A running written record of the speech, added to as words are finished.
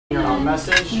your own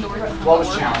message. What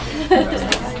was challenging?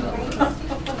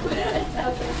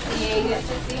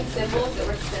 Seeing symbols that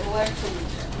were similar to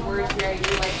words where you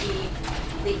like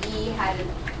the E had a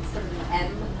sort of an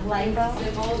M-like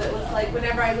symbol that was like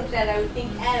whenever I looked at it I would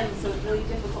think M, so it's really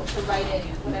difficult to write it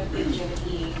when I'm thinking of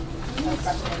an E.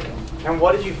 And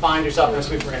what did you find yourself, this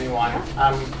week for anyone?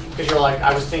 Because you're like,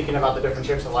 I was thinking about the different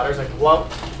shapes of letters. Like,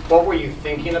 what were you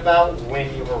thinking about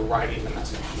when you were writing the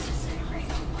message?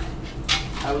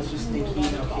 I was just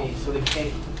thinking, okay, so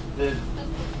the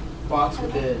box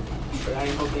with the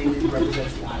triangle thing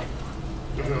represents the eye.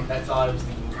 That's all I was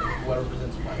thinking. What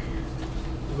represents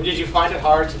what? Did you find it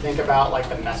hard to think about like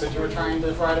the message you were trying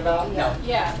to write about? No.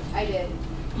 Yeah, I did.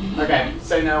 Okay,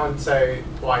 say no and say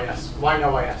why yes. Why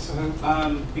no, why yes?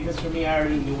 Because for me, I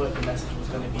already knew what the message was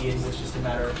going to be. It was just a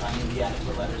matter of finding the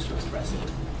adequate letters to express it.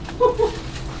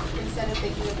 Instead of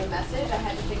thinking of the message, I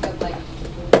had to think of like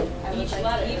each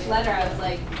letter. I was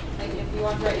like if you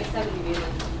want to write a 7, you'd be like,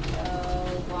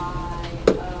 why?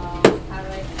 How do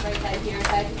I write that here? So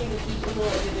I had to think of each little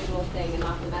individual thing and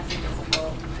not the message as a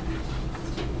whole.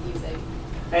 It's too confusing.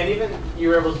 And even you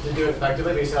were able to do it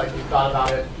effectively, but you said like you thought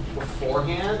about it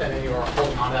beforehand and then you were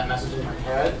holding on to that message in your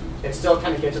head. It still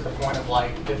kind of gets at the point of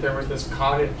like if there was this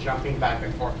cognitive jumping back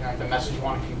and forth, like the message you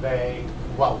want to convey,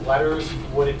 what letters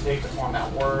would it take to form that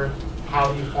word,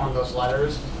 how do you form those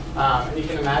letters, and you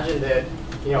can imagine that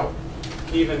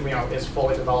even as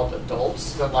fully developed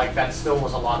adults, that like that still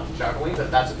was a lot of juggling.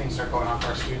 That's the things that are going on for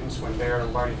our students when they're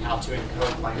learning how to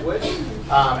encode language,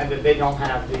 and that they don't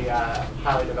have the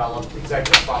highly developed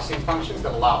executive processing functions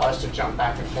that allow us to jump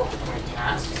back and forth between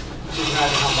tasks. So you can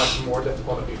imagine how much more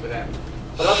difficult it would be for them.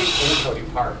 What about the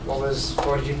encoding part?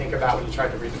 What did you think about when you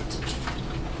tried to read the message?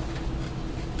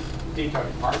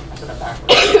 Decoding part. I said that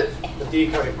backwards. The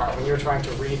decoding part, when you were trying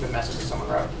to read the message that someone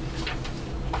wrote.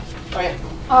 Oh yeah.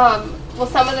 Well,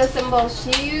 some of the symbols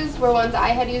she used were ones I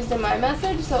had used in my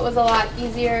message, so it was a lot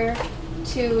easier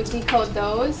to decode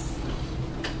those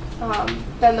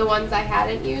than the ones I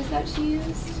hadn't used that she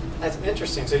used. That's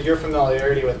interesting. So your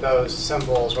familiarity with those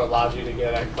symbols what allowed you to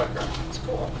get it quicker. That's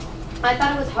cool. I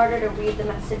thought it was harder to read the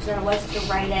message than it was to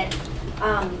write it,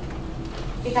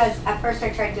 because at first I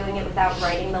tried doing it without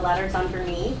writing the letters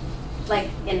underneath, like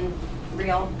in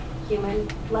real human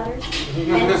letters.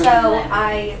 And so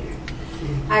I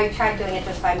tried doing it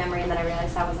just by memory, and then I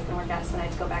realized that wasn't going to work out, so then I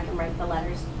had to go back and write the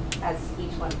letters as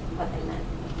each one what they meant.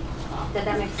 Did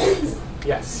that make sense?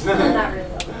 Yes. Not really.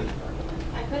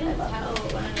 I couldn't tell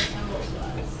what one of the symbols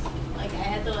was. Like I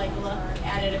had to like look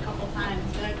at it a couple times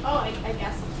and be like, oh, I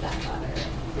guess it's that letter.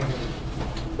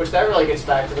 Which that really gets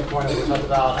back to the point that we talked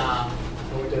about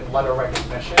when we did letter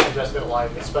recognition, and just that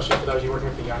like, especially for those of you working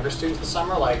with the younger students this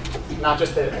summer, like not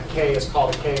just that a K is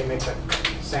called a K and makes a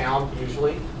sound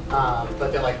usually,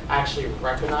 but they're like actually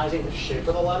recognizing the shape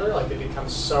of the letter, like it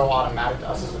becomes so automatic to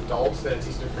us as adults that it's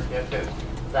easy to forget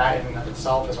that in and of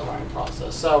itself is a learning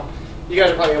process. So you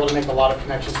guys are probably able to make a lot of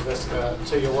connections to this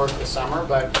to your work this summer,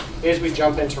 but as we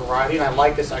jump into writing, I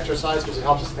like this exercise because it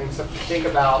helps us think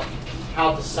about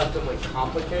how deceptively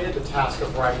complicated the task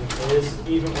of writing is,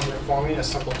 even when you're forming a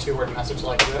simple 2-word message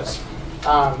like this.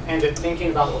 And that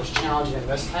thinking about what was challenging in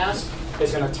this task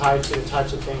is going to tie to the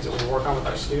types of things that we work on with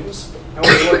our students. And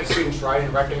when we look at students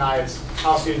writing, recognize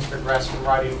how students progress from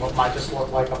writing what might just look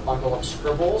like a bundle of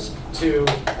scribbles to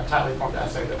a tightly formed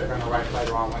essay that they're going to write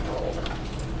later on when they're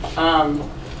older.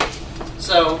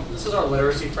 So this is our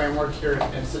literacy framework here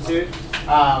at Institute.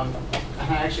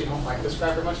 I actually don't like this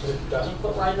graph very much because it doesn't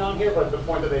put writing on here, but the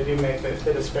point that they do make that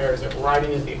is fair is that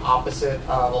writing is the opposite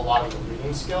of a lot of the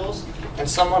reading skills. And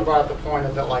someone brought up the point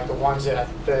of that like the ones that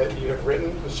you had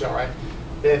written, was Jill, right?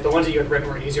 That the ones that you had written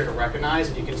were easier to recognize,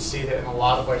 and you can see that in a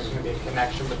lot of ways there's going to be a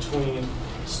connection between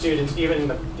students, even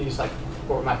in these like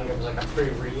what we might think of as like a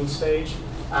pre-reading stage.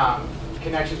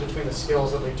 Connections between the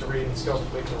skills that lead to reading and the skills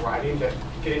that lead to writing, that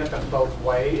getting at them both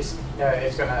ways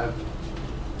is going to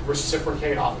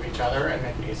reciprocate off of each other and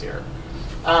make it easier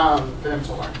for them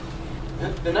to learn.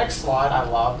 The next slide I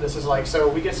love. This is like, so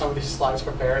we get some of these slides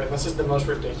prepared, and this is the most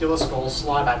ridiculous goals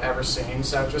slide I've ever seen.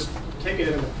 So just take it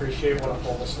in and appreciate what a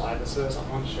horrible slide this is. I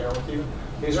want to share with you.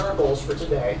 These are our goals for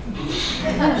today.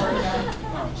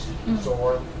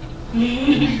 Zor.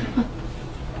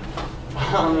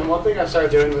 And one thing I've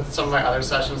started doing with some of my other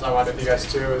sessions I wanted you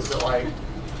guys too is that like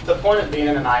the point of being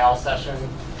in an IL session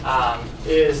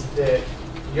is that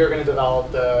you're going to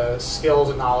develop the skills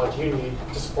and knowledge you need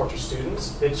to support your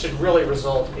students. It should really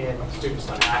result in students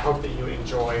learning. I hope that you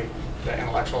enjoy the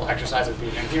intellectual exercise of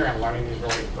being in here and learning these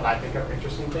really, what I think are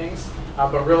interesting things.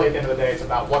 But really, at the end of the day, it's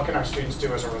about what can our students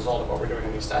do as a result of what we're doing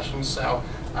in these sessions. So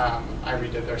I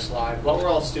redid their slide. What will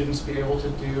all students be able to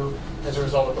do as a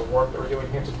result of the work that we're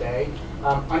doing here today?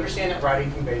 Understand that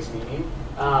writing conveys meaning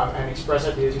and express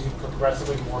ideas using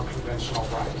progressively more conventional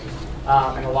writing.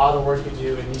 And a lot of the work you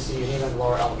do in EC and even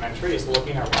lower elementary is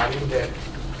looking at writing that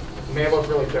may look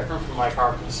really different from like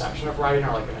our conception of writing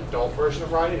or like an adult version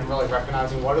of writing, and really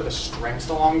recognizing what are the strengths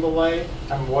along the way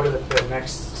and what are the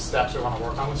next steps we want to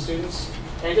work on with students.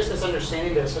 And just this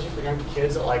understanding that, especially for young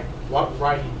kids, that like what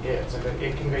writing is and that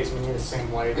it conveys meaning the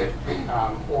same way that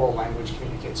oral language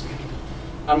communicates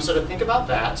meaning. So to think about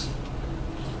that,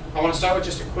 I want to start with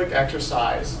just a quick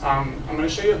exercise. I'm going to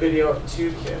show you a video of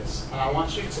two kids, and I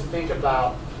want you to think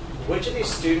about which of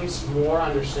these students more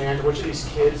understand, which of these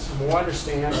kids more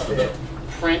understands that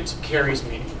print carries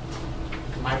meaning.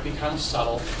 It might be kind of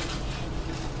subtle.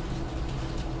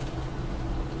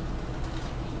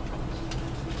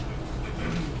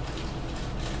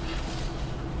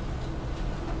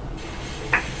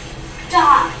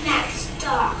 Dog, Max,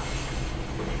 dog.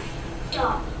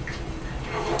 Dog.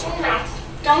 Max,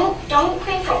 don't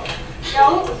crinkle.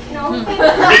 No crinkle.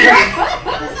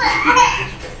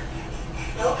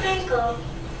 No crinkle.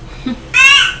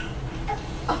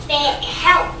 That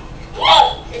help.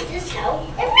 Does this help?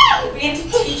 We have to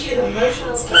teach you the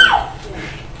emotional stuff.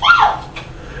 Help.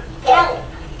 Help.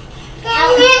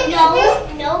 No.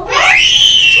 No.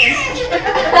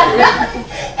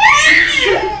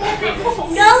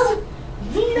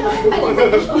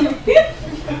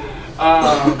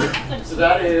 So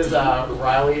that is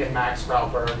Riley and Max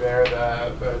Fraubberg. They're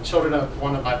the children of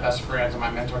one of my best friends and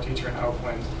my mentor teacher in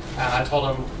Oakland. And I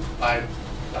told him, I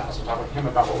also talked with him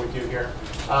about what we do here.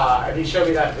 And he showed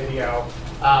me that video.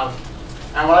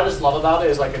 And what I just love about it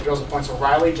is like it drills a point. So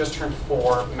Riley just turned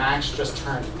 4, Max just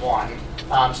turned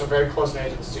 1. So very close in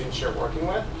age of the students you're working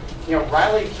with. You know,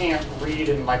 Riley can't read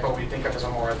in like what we think of as a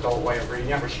more adult way of reading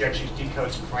it, where she actually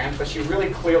decodes print, but she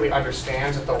really clearly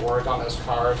understands that the words on those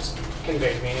cards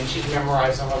convey meaning. She's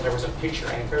memorized them. There was a picture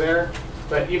anchor there.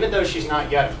 But even though she's not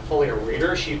yet fully a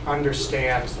reader, she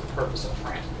understands the purpose of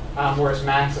print. Whereas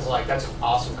Max is like, that's an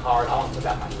awesome card. I want to put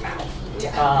that in my mouth.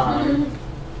 Yeah.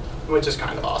 Which is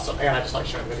kind of awesome. And I just like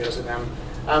showing videos of them.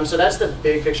 So that's the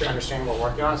big picture understanding we're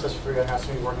working on, especially for you that has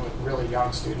to be working with really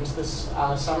young students this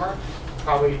summer.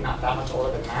 Probably not that much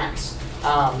older than Max,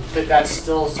 but that's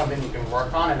still something you can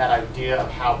work on, and that idea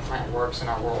of how print works in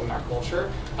our world and our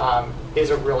culture is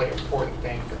a really important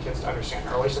thing for kids to understand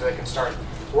early so they can start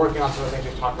working on some of the things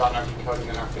we've talked about in our decoding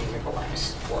and our phonemic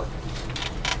awareness work.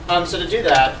 So to do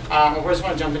that, I first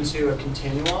want to jump into a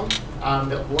continuum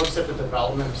that looks at the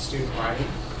development of student writing.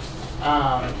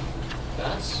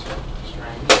 That's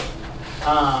strange.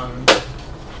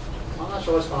 I'm not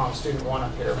sure what's going on with student 1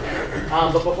 up here.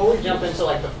 But before we jump into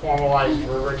like the formalized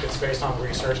rubric that's based on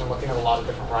research and looking at a lot of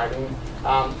different writing,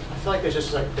 I feel like there's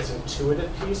just like this intuitive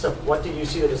piece of what do you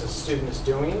see that as a student is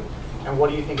doing, and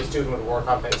what do you think a student would work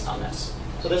on based on this.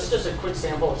 So this is just a quick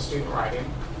sample of student writing.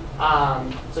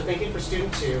 So thinking for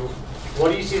student 2,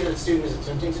 what do you see that the student is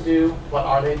attempting to do, what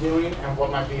are they doing, and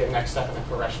what might be a next step in the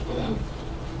progression for them?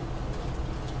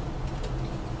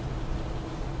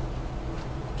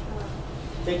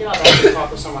 Thinking about that, you talk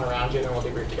with someone around you, and then we'll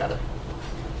debrief together.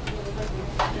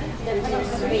 Then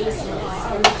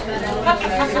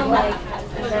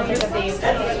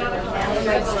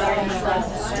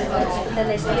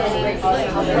they